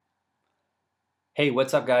Hey,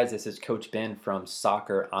 what's up, guys? This is Coach Ben from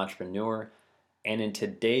Soccer Entrepreneur. And in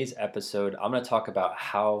today's episode, I'm going to talk about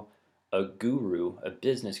how a guru, a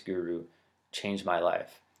business guru, changed my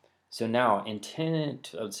life. So now, I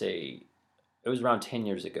would say it was around 10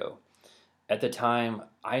 years ago. At the time,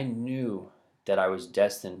 I knew that I was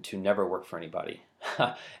destined to never work for anybody.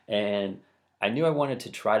 And I knew I wanted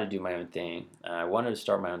to try to do my own thing. I wanted to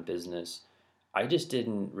start my own business. I just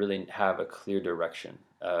didn't really have a clear direction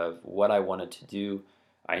of what I wanted to do.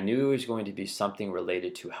 I knew it was going to be something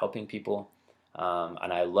related to helping people.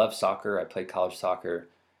 And I love soccer. I played college soccer.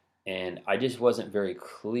 And I just wasn't very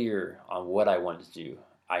clear on what I wanted to do.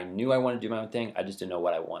 I knew I wanted to do my own thing. I just didn't know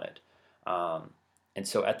what I wanted. Um, and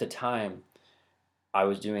so at the time, I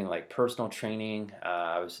was doing like personal training.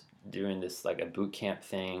 I was doing this like a boot camp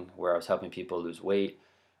thing where I was helping people lose weight.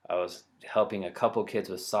 I was helping a couple kids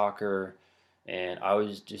with soccer, and I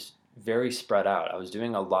was just very spread out. I was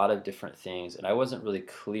doing a lot of different things, and I wasn't really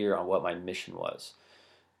clear on what my mission was.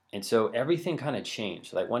 And so everything kind of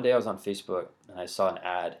changed. Like one day I was on Facebook and I saw an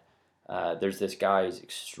ad. There's this guy who's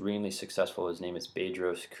extremely successful. His name is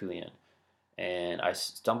Bedros Keuilian, and I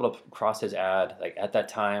stumbled across his ad. Like at that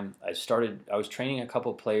time, I was training a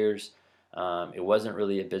couple players. It wasn't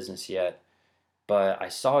really a business yet, but I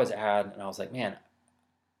saw his ad and I was like, man,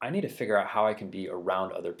 I need to figure out how I can be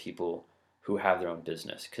around other people who have their own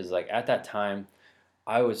business. Because like at that time,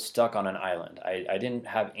 I was stuck on an island. I didn't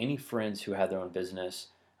have any friends who had their own business.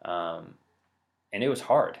 Um, and it was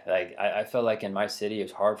hard. Like I felt like in my city, it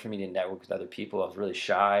was hard for me to network with other people. I was really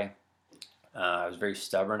shy. I was very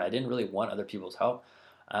stubborn. I didn't really want other people's help.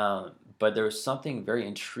 But there was something very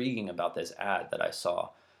intriguing about this ad that I saw.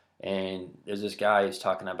 And there's this guy who's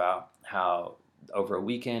talking about how over a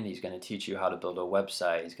weekend he's going to teach you how to build a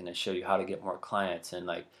website. He's going to show you how to get more clients and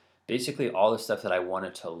like basically all the stuff that I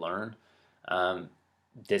wanted to learn. Um,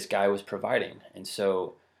 this guy was providing. And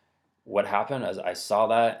so what happened is I saw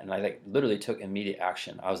that and I like literally took immediate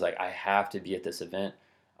action. I was like, I have to be at this event.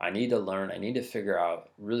 I need to learn. I need to figure out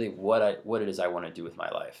really what it is I want to do with my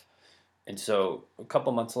life. And so a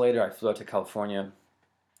couple months later, I flew out to California.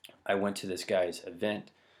 I went to this guy's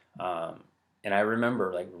event, um, and I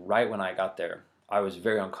remember like right when I got there, I was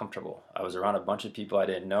very uncomfortable. I was around a bunch of people I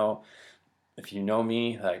didn't know. If you know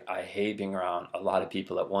me, like I hate being around a lot of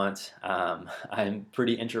people at once. I'm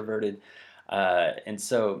pretty introverted, and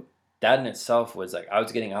so that in itself was like I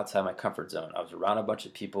was getting outside my comfort zone. I was around a bunch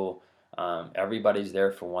of people. Everybody's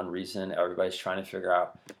there for one reason. Everybody's trying to figure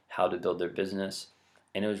out how to build their business,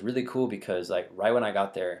 and it was really cool because like right when I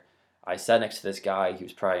got there, I sat next to this guy. He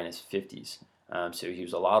was probably in his 50s, so he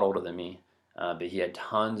was a lot older than me, but he had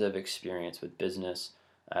tons of experience with business.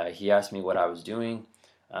 He asked me what I was doing.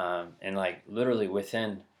 And like literally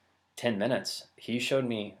within 10 minutes, he showed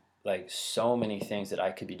me like so many things that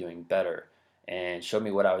I could be doing better and showed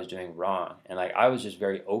me what I was doing wrong. And like I was just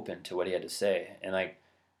very open to what he had to say. And like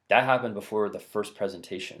that happened before the first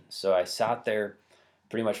presentation. So I sat there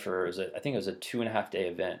pretty much I think it was a 2.5 day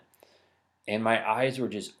event. And my eyes were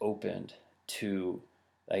just opened to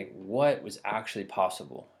like what was actually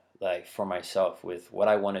possible like for myself with what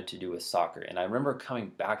I wanted to do with soccer. And I remember coming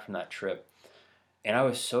back from that trip and I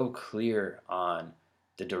was so clear on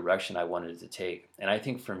the direction I wanted it to take. And I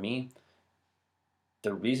think for me,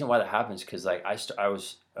 the reason why that happens because like I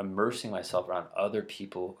was immersing myself around other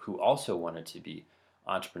people who also wanted to be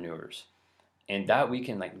entrepreneurs, and that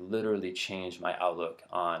weekend like literally changed my outlook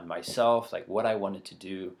on myself, like what I wanted to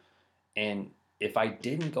do. And if I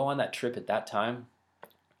didn't go on that trip at that time,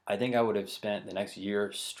 I think I would have spent the next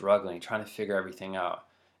year struggling, trying to figure everything out.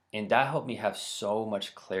 And that helped me have so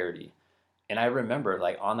much clarity. And I remember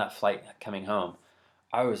like on that flight coming home,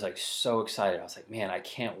 I was like so excited. I was like, man, I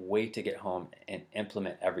can't wait to get home and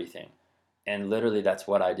implement everything. And literally that's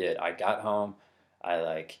what I did. I got home, I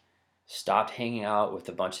like stopped hanging out with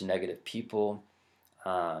a bunch of negative people.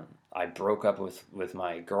 I broke up with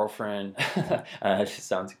my girlfriend. It just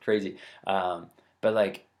sounds crazy. But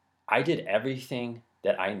like I did everything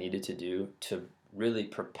that I needed to do to really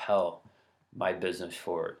propel my business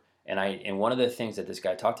forward. And one of the things that this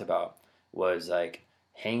guy talked about was like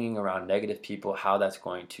hanging around negative people, how that's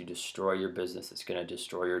going to destroy your business, it's going to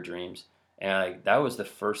destroy your dreams. And like that was the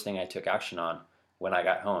first thing I took action on when I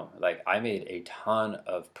got home. Like I made a ton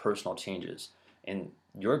of personal changes, and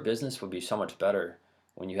your business will be so much better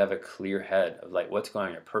when you have a clear head of like what's going on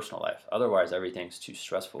in your personal life. Otherwise, everything's too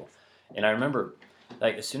stressful. And I remember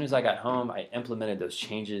like as soon as I got home, I implemented those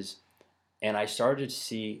changes, and I started to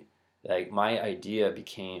see like my idea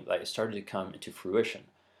became like it started to come into fruition.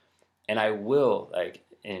 And I will like,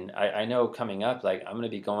 and I know coming up, like I'm gonna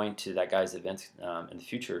be going to that guy's events in the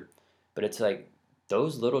future, but it's like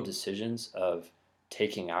those little decisions of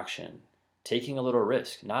taking action, taking a little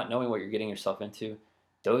risk, not knowing what you're getting yourself into,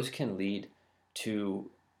 those can lead to,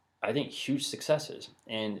 I think, huge successes.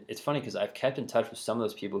 And it's funny because I've kept in touch with some of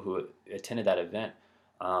those people who attended that event.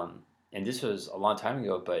 And this was a long time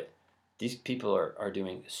ago, but these people are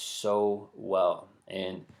doing so well.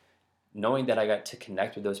 And knowing that I got to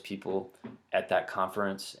connect with those people at that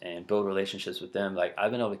conference and build relationships with them, like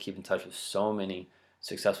I've been able to keep in touch with so many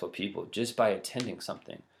successful people just by attending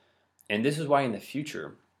something. And this is why in the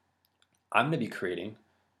future, I'm going to be creating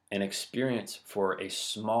an experience for a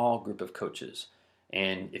small group of coaches.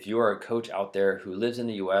 And if you are a coach out there who lives in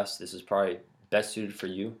the US, this is probably best suited for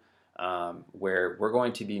you, where we're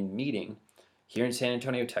going to be meeting here in San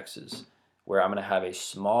Antonio, Texas, where I'm going to have a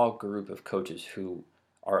small group of coaches who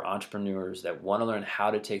are entrepreneurs that want to learn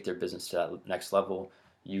how to take their business to that next level.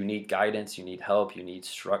 You need guidance, you need help, you need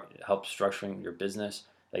help structuring your business.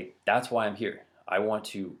 Like, that's why I'm here. I want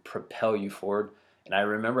to propel you forward. And I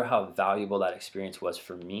remember how valuable that experience was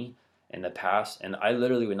for me in the past. And I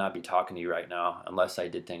literally would not be talking to you right now unless I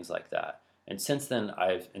did things like that. And since then,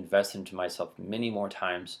 I've invested into myself many more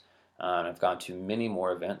times. I've gone to many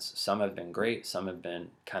more events. Some have been great, some have been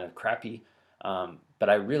kind of crappy. But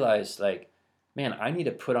I realized, like, man, I need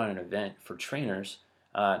to put on an event for trainers,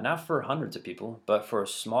 not for hundreds of people, but for a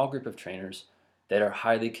small group of trainers that are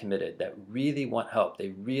highly committed, that really want help. They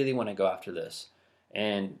really want to go after this.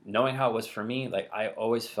 And knowing how it was for me, like I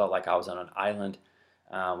always felt like I was on an island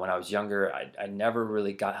when I was younger. I never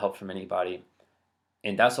really got help from anybody.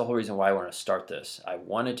 And that's the whole reason why I wanted to start this. I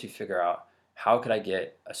wanted to figure out how could I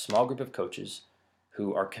get a small group of coaches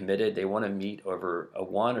who are committed. They want to meet over a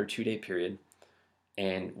 1 or 2 day period,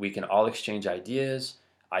 and we can all exchange ideas.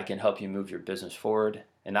 I can help you move your business forward.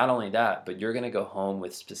 And not only that, but you're going to go home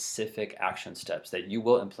with specific action steps that you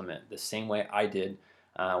will implement the same way I did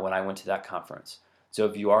when I went to that conference. So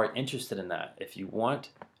if you are interested in that, if you want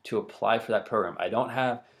to apply for that program, I don't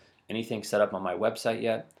have anything set up on my website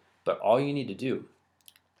yet, but all you need to do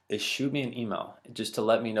is shoot me an email just to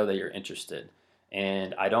let me know that you're interested.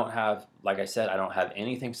 And I don't have, like I said, I don't have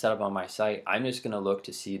anything set up on my site. I'm just going to look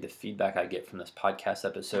to see the feedback I get from this podcast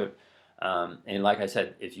episode. And like I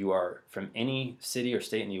said, if you are from any city or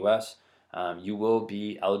state in the US, you will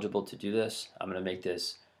be eligible to do this. I'm going to make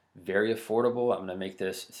this very affordable. I'm going to make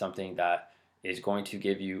this something that is going to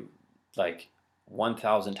give you like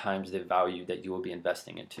 1,000 times the value that you will be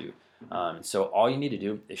investing into. So all you need to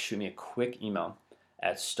do is shoot me a quick email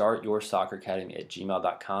at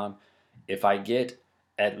startyoursocceracademy@gmail.com. If I get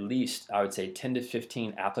at least, I would say 10 to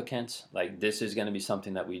 15 applicants, like this is going to be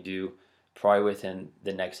something that we do probably within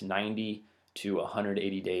the next 90 to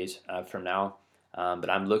 180 days from now. But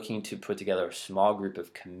I'm looking to put together a small group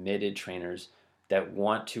of committed trainers that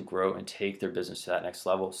want to grow and take their business to that next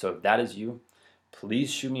level. So if that is you,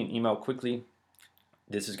 please shoot me an email quickly.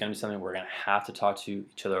 This is going to be something we're going to have to talk to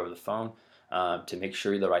each other over the phone to make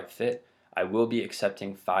sure you're the right fit. I will be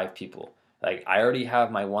accepting 5 people. Like I already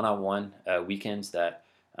have my one-on-one weekends that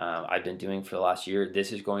I've been doing for the last year.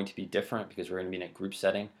 This is going to be different because we're going to be in a group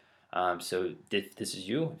setting. So if this is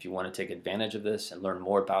you, if you want to take advantage of this and learn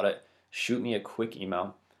more about it, shoot me a quick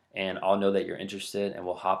email and I'll know that you're interested and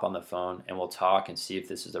we'll hop on the phone and we'll talk and see if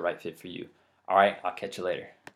this is the right fit for you. All right, I'll catch you later.